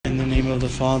name of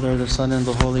the Father, the Son, and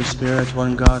the Holy Spirit,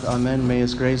 one God, Amen. May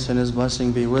His grace and His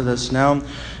blessing be with us now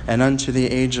and unto the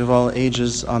age of all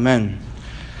ages. Amen.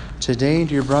 Today,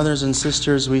 dear brothers and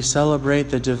sisters, we celebrate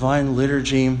the Divine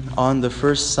Liturgy on the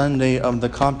first Sunday of the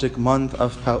Coptic month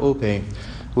of Paope,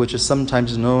 which is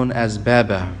sometimes known as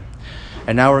Baba.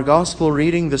 And our Gospel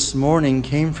reading this morning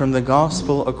came from the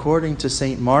Gospel according to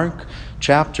St. Mark,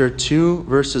 chapter 2,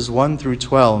 verses 1 through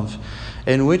 12,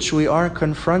 in which we are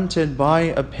confronted by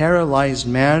a paralyzed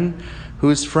man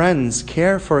whose friends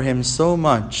care for him so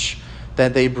much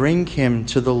that they bring him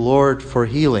to the Lord for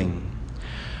healing.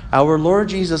 Our Lord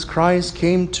Jesus Christ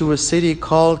came to a city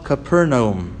called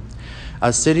Capernaum,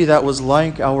 a city that was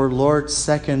like our Lord's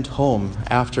second home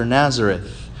after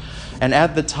Nazareth. And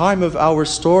at the time of our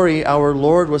story, our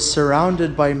Lord was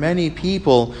surrounded by many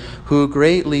people who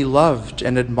greatly loved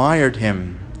and admired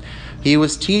him. He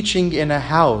was teaching in a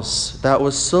house that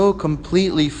was so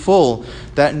completely full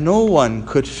that no one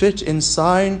could fit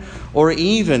inside or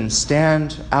even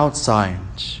stand outside.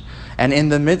 And in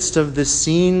the midst of this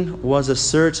scene was a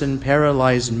certain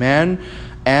paralyzed man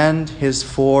and his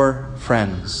 4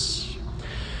 friends.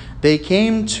 They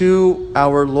came to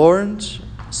our Lord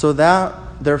so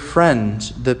that their friend,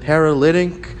 the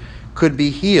paralytic, could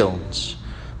be healed.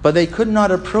 But they could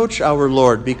not approach our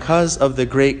Lord because of the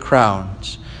great crowd.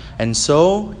 And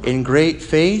so, in great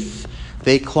faith,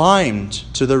 they climbed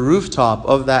to the rooftop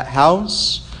of that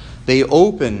house. They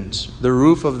opened the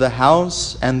roof of the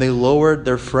house and they lowered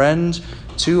their friend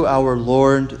to our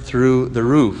Lord through the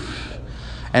roof.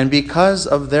 And because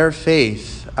of their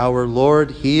faith, our Lord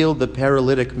healed the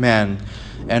paralytic man,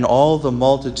 and all the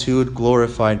multitude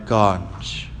glorified God.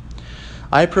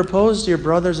 I propose, dear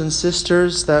brothers and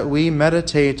sisters, that we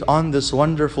meditate on this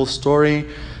wonderful story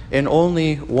in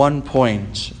only one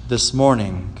point this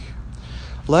morning.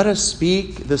 Let us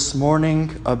speak this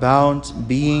morning about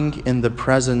being in the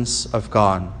presence of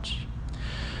God.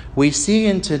 We see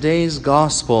in today's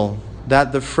gospel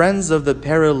that the friends of the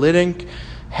paralytic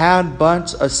had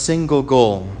but a single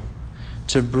goal: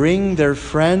 to bring their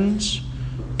friend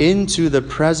into the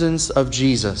presence of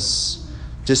Jesus,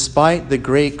 despite the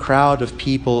great crowd of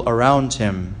people around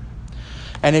him.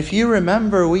 And if you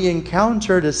remember, we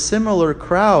encountered a similar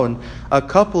crowd a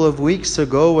couple of weeks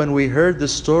ago when we heard the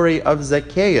story of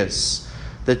Zacchaeus,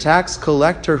 the tax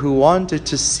collector who wanted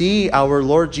to see our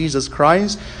Lord Jesus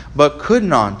Christ, but could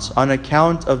not on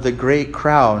account of the great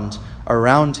crowd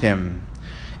around him.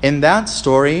 In that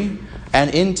story, and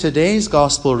in today's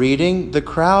gospel reading, the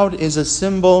crowd is a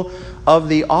symbol of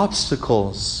the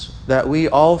obstacles that we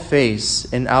all face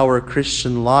in our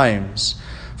Christian lives.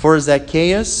 For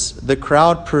Zacchaeus, the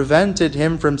crowd prevented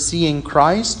him from seeing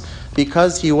Christ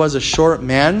because he was a short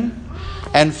man.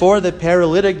 And for the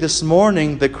paralytic this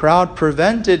morning, the crowd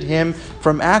prevented him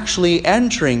from actually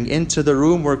entering into the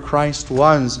room where Christ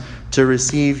was to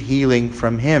receive healing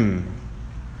from him.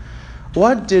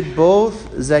 What did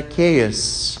both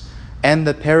Zacchaeus and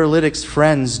the paralytic's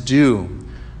friends do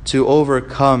to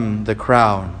overcome the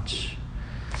crowd?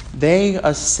 They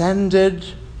ascended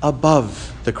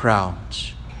above the crowd.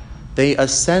 They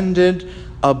ascended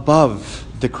above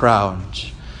the crowd.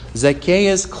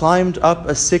 Zacchaeus climbed up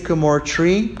a sycamore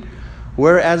tree,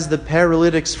 whereas the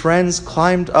paralytic's friends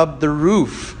climbed up the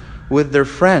roof with their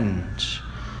friend.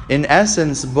 In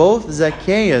essence, both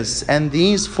Zacchaeus and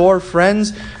these 4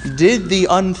 friends did the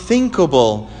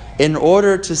unthinkable in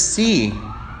order to see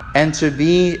and to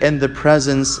be in the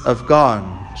presence of God.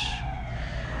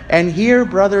 And here,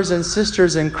 brothers and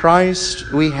sisters in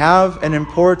Christ, we have an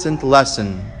important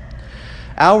lesson.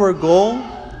 Our goal,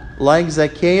 like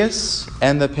Zacchaeus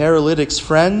and the paralytic's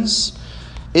friends,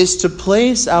 is to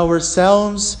place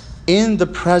ourselves in the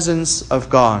presence of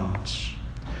God.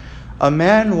 A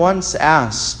man once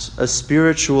asked a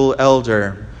spiritual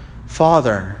elder,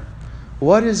 "Father,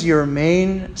 what is your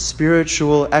main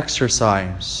spiritual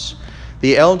exercise?"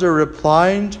 The elder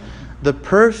replied, "The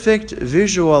perfect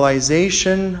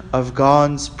visualization of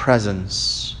God's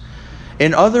presence."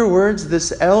 In other words,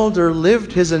 this elder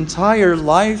lived his entire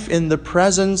life in the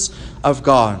presence of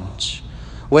God.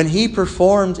 When he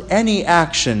performed any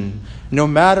action, no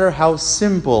matter how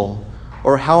simple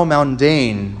or how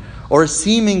mundane or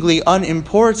seemingly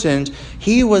unimportant,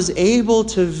 he was able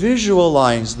to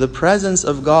visualize the presence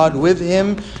of God with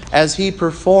him as he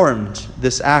performed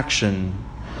this action.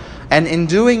 And in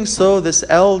doing so, this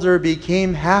elder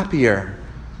became happier,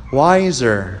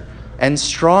 wiser, and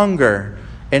stronger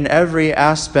in every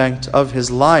aspect of his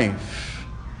life.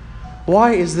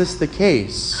 Why is this the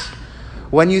case?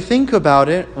 When you think about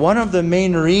it, one of the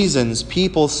main reasons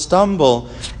people stumble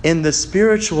in the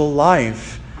spiritual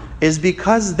life is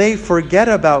because they forget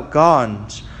about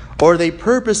God, or they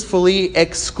purposefully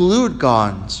exclude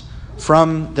God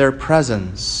from their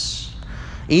presence.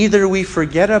 Either we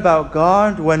forget about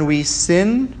God when we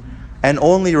sin and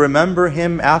only remember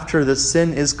Him after the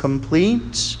sin is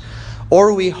complete,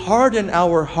 or we harden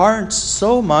our hearts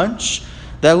so much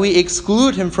that we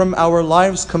exclude Him from our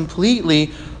lives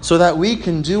completely so that we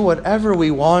can do whatever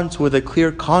we want with a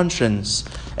clear conscience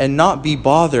and not be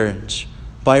bothered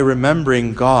by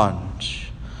remembering God.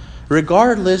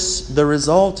 Regardless, the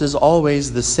result is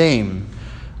always the same.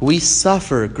 We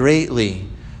suffer greatly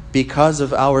because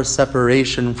of our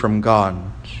separation from God.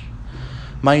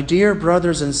 My dear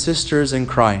brothers and sisters in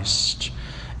Christ,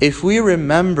 if we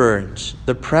remembered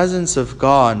the presence of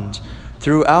God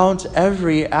throughout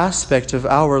every aspect of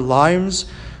our lives,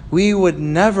 we would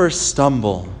never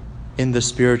stumble in the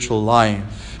spiritual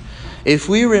life. If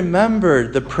we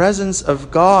remembered the presence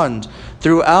of God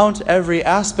throughout every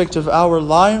aspect of our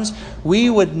lives, we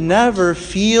would never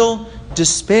feel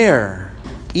despair,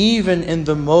 even in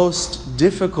the most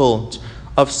difficult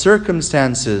of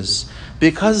circumstances,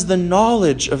 because the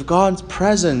knowledge of God's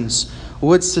presence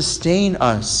would sustain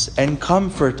us and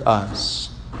comfort us.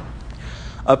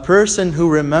 A person who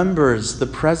remembers the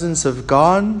presence of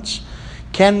God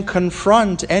can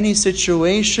confront any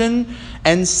situation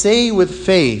and say with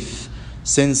faith,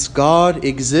 "Since God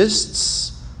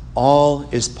exists, all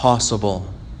is possible."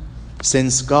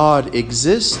 Since God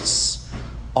exists,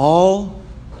 all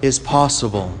is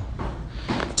possible.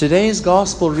 Today's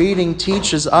gospel reading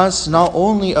teaches us not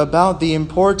only about the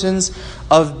importance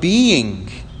of being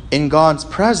in God's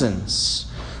presence,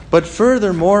 but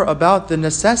furthermore about the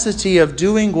necessity of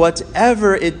doing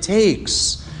whatever it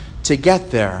takes to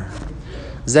get there.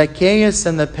 Zacchaeus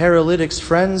and the paralytic's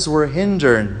friends were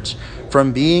hindered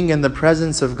from being in the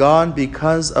presence of God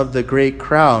because of the great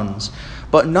crowds,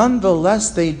 but nonetheless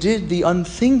they did the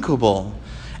unthinkable,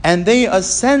 and they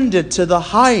ascended to the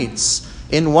heights.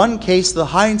 In one case, the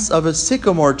heights of a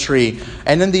sycamore tree,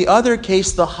 and in the other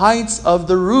case, the heights of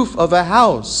the roof of a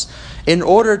house, in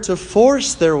order to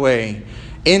force their way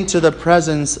into the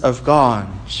presence of God.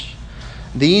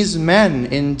 These men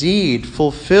indeed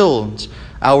fulfilled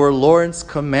our Lord's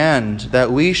command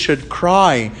that we should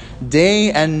cry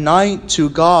day and night to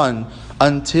God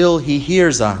until He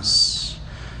hears us.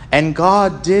 And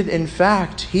God did in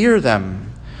fact hear them.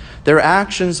 Their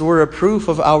actions were a proof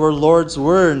of our Lord's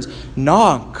words,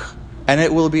 "Knock, and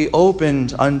it will be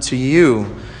opened unto you."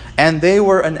 And they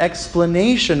were an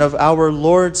explanation of our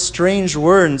Lord's strange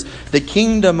words, "The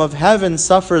kingdom of heaven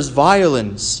suffers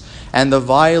violence, and the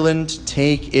violent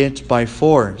take it by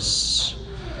force."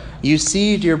 You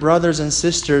see, dear brothers and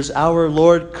sisters, our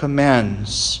Lord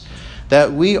commands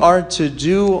that we are to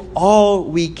do all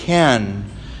we can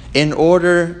in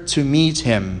order to meet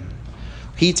Him.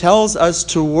 He tells us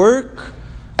to work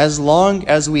as long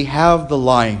as we have the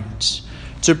light,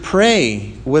 to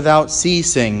pray without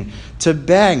ceasing, to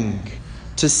beg,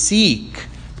 to seek,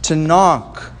 to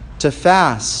knock, to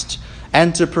fast,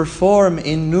 and to perform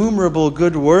innumerable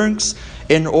good works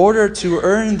in order to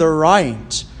earn the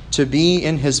right to be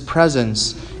in His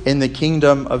presence in the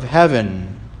kingdom of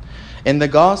heaven. In the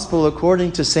Gospel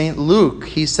according to St. Luke,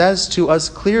 he says to us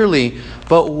clearly,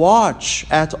 "But watch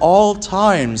at all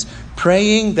times,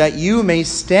 praying that you may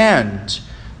stand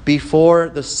before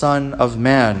the Son of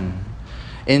Man."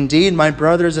 Indeed, my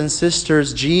brothers and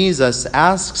sisters, Jesus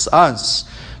asks us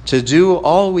to do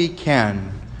all we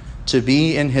can to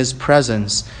be in His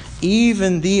presence,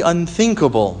 even the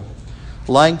unthinkable,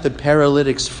 like the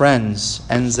paralytic's friends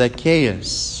and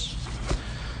Zacchaeus.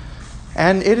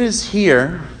 And it is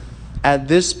here, at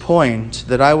this point,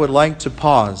 that I would like to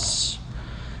pause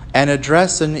and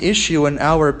address an issue in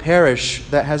our parish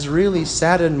that has really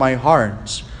saddened my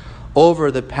heart over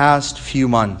the past few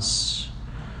months.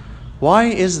 Why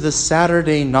is the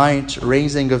Saturday night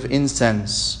raising of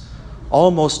incense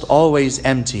almost always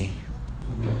empty?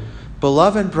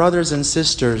 Beloved brothers and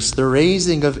sisters, the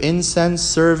raising of incense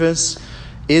service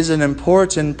is an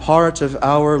important part of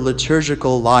our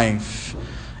liturgical life.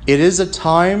 It is a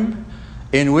time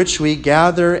in which we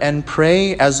gather and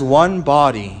pray as one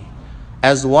body,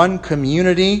 as one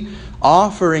community,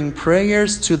 offering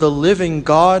prayers to the living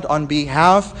God on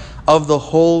behalf of the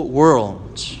whole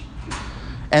world.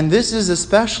 And this is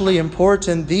especially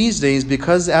important these days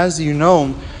because, as you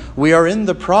know, we are in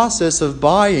the process of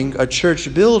buying a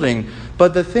church building.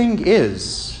 But the thing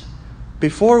is,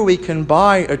 before we can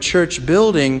buy a church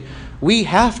building, we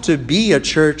have to be a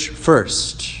church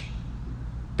first.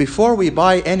 Before we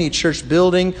buy any church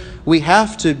building, we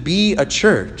have to be a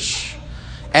church.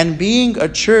 And being a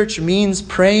church means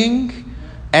praying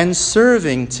and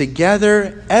serving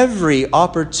together every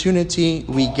opportunity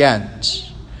we get.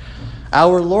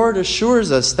 Our Lord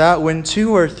assures us that when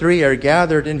 2 or 3 are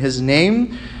gathered in His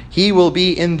name, He will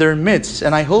be in their midst.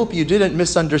 And I hope you didn't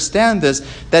misunderstand this.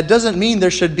 That doesn't mean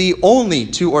there should be only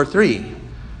 2 or 3,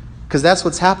 because that's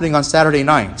what's happening on Saturday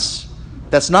nights.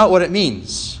 That's not what it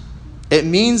means. It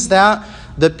means that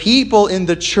the people in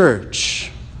the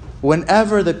church,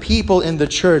 whenever the people in the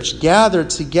church gather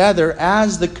together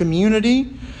as the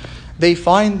community, they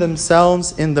find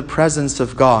themselves in the presence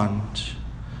of God.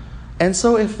 And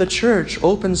so if the church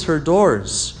opens her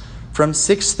doors from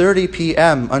 6:30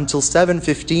 p.m. until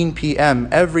 7:15 p.m.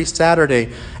 every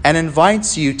Saturday and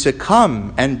invites you to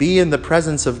come and be in the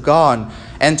presence of God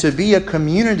and to be a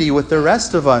community with the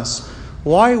rest of us,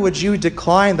 why would you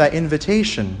decline that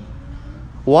invitation?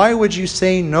 Why would you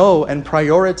say no and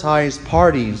prioritize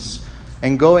parties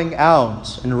and going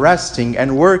out and resting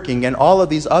and working and all of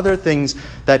these other things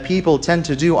that people tend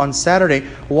to do on Saturday?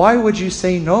 Why would you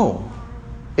say no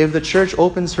if the church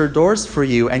opens her doors for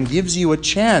you and gives you a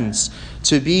chance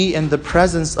to be in the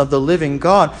presence of the living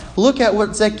God? Look at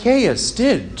what Zacchaeus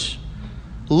did.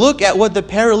 Look at what the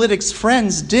paralytic's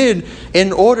friends did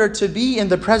in order to be in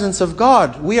the presence of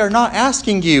God. We are not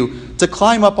asking you to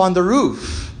climb up on the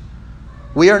roof.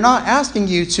 We are not asking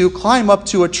you to climb up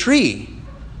to a tree.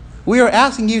 We are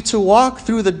asking you to walk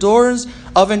through the doors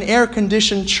of an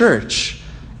air-conditioned church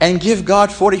and give God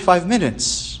 45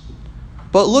 minutes.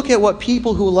 But look at what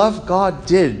people who love God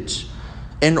did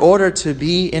in order to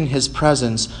be in His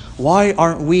presence. Why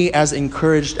aren't we as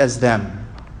encouraged as them?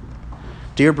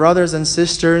 Dear brothers and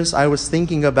sisters, I was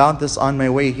thinking about this on my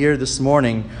way here this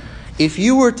morning. If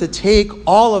you were to take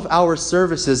all of our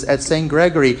services at St.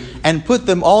 Gregory and put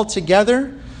them all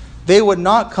together, they would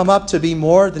not come up to be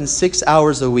more than 6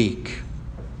 hours a week.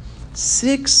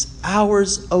 6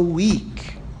 hours a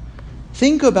week.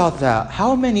 Think about that.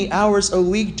 How many hours a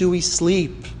week do we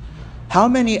sleep? How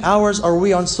many hours are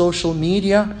we on social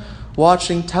media,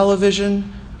 watching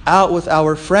television, out with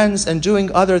our friends and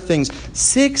doing other things?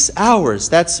 6 hours.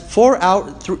 That's 4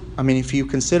 hours. If you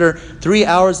consider 3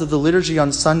 hours of the liturgy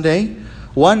on Sunday,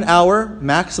 1 hour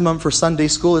maximum for Sunday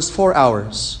school is 4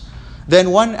 hours.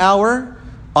 Then 1 hour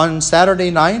on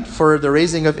Saturday night for the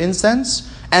raising of incense.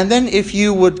 And then if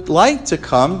you would like to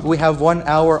come, we have 1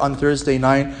 hour on Thursday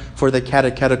night for the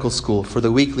catechetical school, for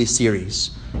the weekly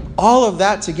series. All of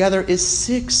that together is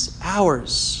 6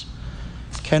 hours.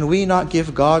 Can we not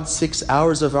give God 6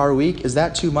 hours of our week? Is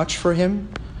that too much for Him?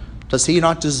 Does He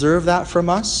not deserve that from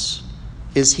us?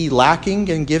 Is He lacking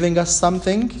in giving us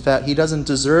something that He doesn't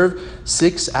deserve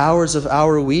 6 hours of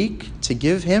our week to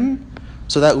give Him?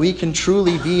 So that we can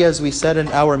truly be, as we said in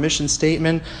our mission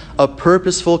statement, a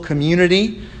purposeful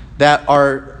community that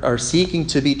are seeking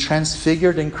to be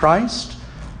transfigured in Christ?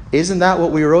 Isn't that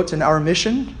what we wrote in our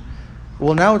mission?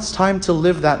 Well, now it's time to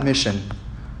live that mission.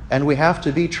 And we have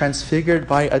to be transfigured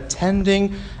by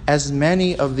attending as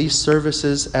many of these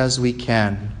services as we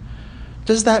can.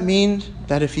 Does that mean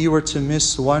that if you were to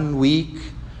miss 1 week,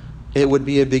 it would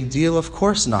be a big deal? Of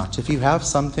course not. If you have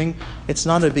something, it's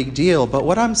not a big deal. But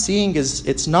what I'm seeing is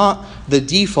it's not the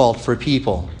default for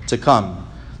people to come.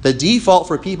 The default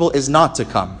for people is not to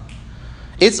come.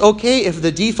 It's okay if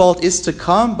the default is to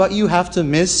come, but you have to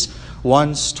miss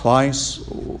once, twice.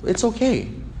 It's okay.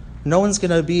 No one's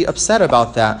going to be upset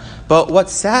about that. But what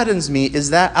saddens me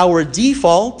is that our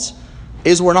default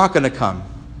is we're not going to come.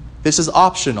 This is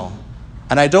optional,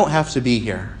 and I don't have to be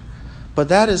here. But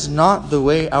that is not the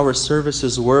way our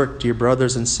services work, dear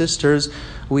brothers and sisters.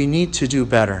 We need to do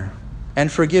better.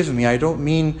 And forgive me, I don't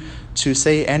mean to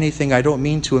say anything, I don't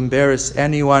mean to embarrass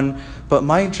anyone, but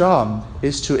my job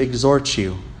is to exhort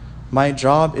you. My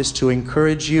job is to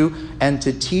encourage you and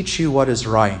to teach you what is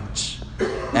right.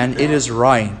 And it is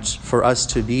right for us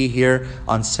to be here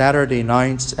on Saturday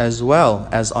nights as well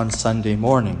as on Sunday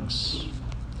mornings.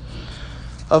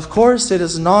 Of course, it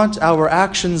is not our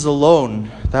actions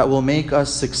alone that will make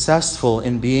us successful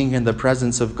in being in the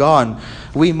presence of God.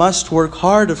 We must work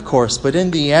hard, of course, but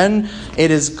in the end, it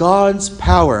is God's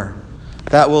power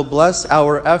that will bless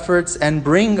our efforts and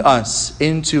bring us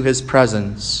into His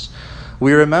presence.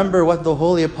 We remember what the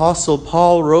Holy Apostle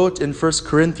Paul wrote in 1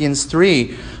 Corinthians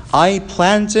 3. I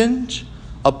planted,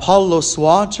 Apollos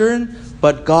watered,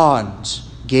 but God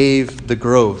gave the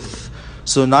growth.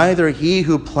 So neither he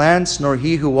who plants nor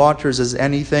he who waters is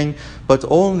anything, but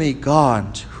only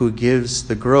God who gives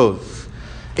the growth.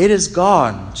 It is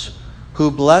God who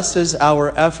blesses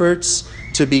our efforts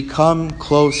to become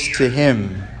close to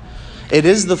Him. It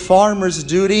is the farmer's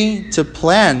duty to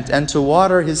plant and to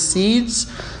water his seeds,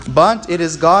 but it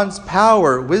is God's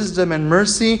power, wisdom, and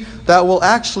mercy that will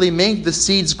actually make the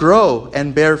seeds grow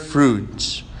and bear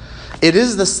fruit. It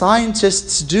is the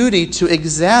scientist's duty to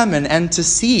examine and to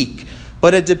seek,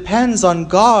 but it depends on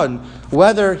God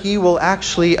whether he will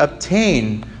actually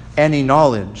obtain any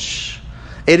knowledge.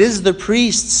 It is the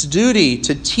priest's duty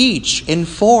to teach,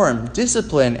 inform,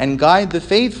 discipline, and guide the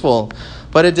faithful,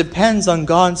 but it depends on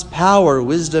God's power,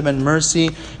 wisdom, and mercy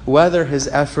whether his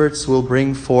efforts will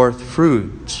bring forth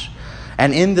fruit.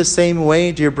 And in the same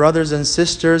way, dear brothers and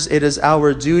sisters, it is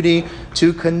our duty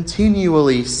to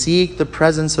continually seek the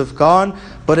presence of God,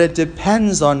 but it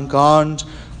depends on God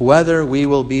whether we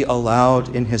will be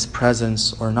allowed in his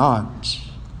presence or not.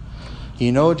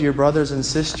 You know, dear brothers and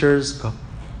sisters,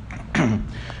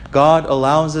 God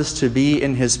allows us to be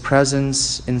in his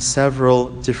presence in several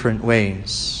different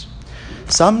ways.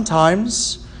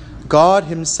 Sometimes God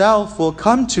himself will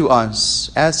come to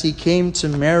us as he came to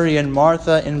Mary and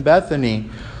Martha in Bethany,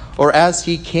 or as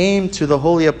he came to the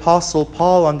holy apostle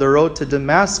Paul on the road to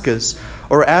Damascus,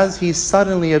 or as he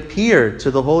suddenly appeared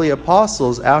to the holy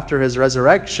apostles after his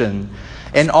resurrection.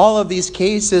 In all of these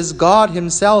cases, God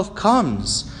himself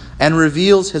comes and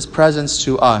reveals his presence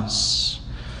to us.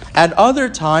 At other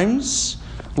times,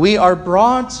 we are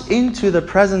brought into the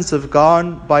presence of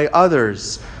God by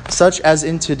others, such as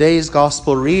in today's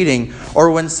gospel reading,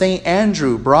 or when St.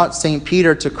 Andrew brought St.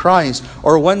 Peter to Christ,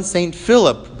 or when St.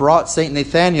 Philip brought St.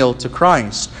 Nathaniel to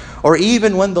Christ, or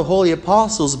even when the holy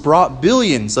apostles brought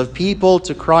billions of people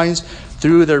to Christ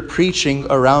through their preaching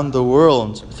around the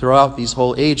world throughout these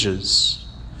whole ages.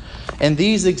 In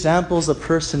these examples, a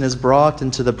person is brought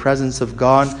into the presence of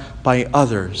God by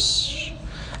others.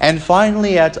 And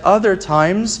finally, at other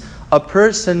times, a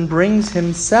person brings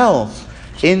himself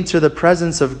into the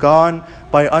presence of God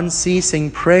by unceasing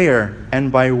prayer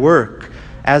and by work,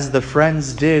 as the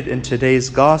friends did in today's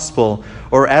gospel,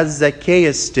 or as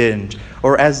Zacchaeus did,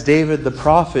 or as David the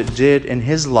prophet did in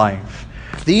his life.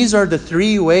 These are the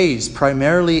three ways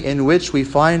primarily in which we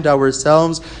find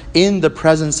ourselves in the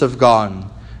presence of God.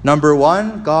 Number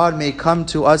one, God may come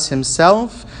to us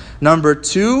himself. Number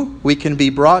two, we can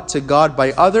be brought to God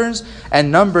by others.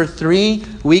 And number three,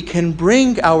 we can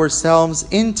bring ourselves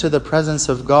into the presence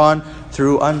of God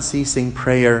through unceasing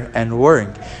prayer and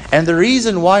work. And the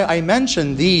reason why I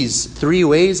mention these three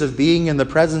ways of being in the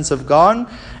presence of God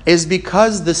is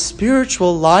because the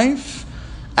spiritual life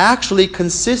actually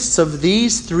consists of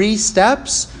these three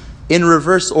steps in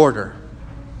reverse order.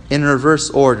 In reverse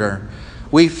order.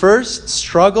 We first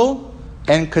struggle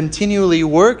and continually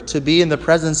work to be in the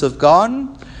presence of God.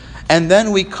 And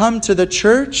then we come to the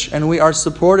church and we are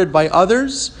supported by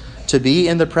others to be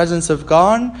in the presence of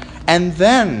God. And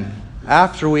then,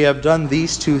 after we have done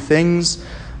these two things,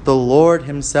 the Lord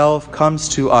himself comes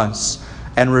to us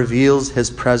and reveals his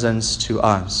presence to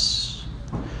us.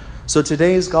 So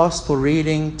today's gospel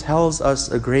reading tells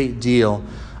us a great deal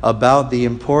about the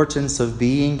importance of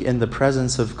being in the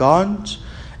presence of God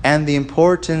and the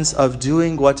importance of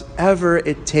doing whatever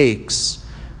it takes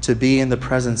to be in the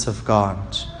presence of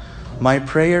God. My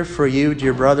prayer for you,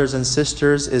 dear brothers and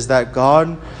sisters, is that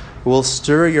God will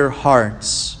stir your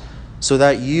hearts so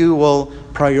that you will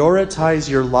prioritize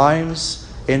your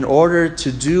lives in order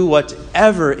to do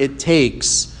whatever it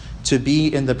takes to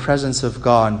be in the presence of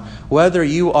God. Whether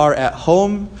you are at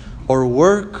home or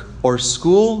work or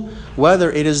school,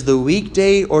 whether it is the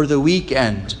weekday or the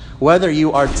weekend, whether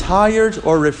you are tired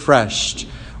or refreshed,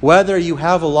 whether you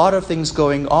have a lot of things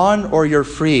going on or you're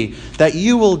free, that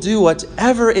you will do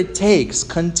whatever it takes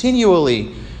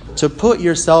continually to put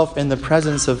yourself in the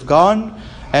presence of God.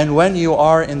 And when you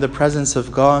are in the presence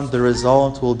of God, the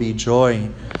result will be joy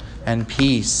and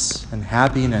peace and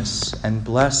happiness and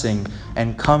blessing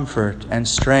and comfort and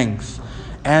strength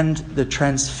and the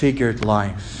transfigured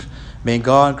life. May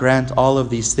God grant all of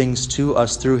these things to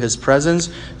us through his presence.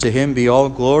 To him be all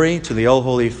glory, to the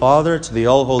all-holy Father, to the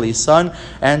all-holy Son,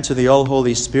 and to the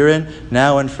all-holy Spirit,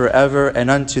 now and forever,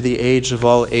 and unto the age of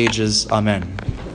all ages. Amen.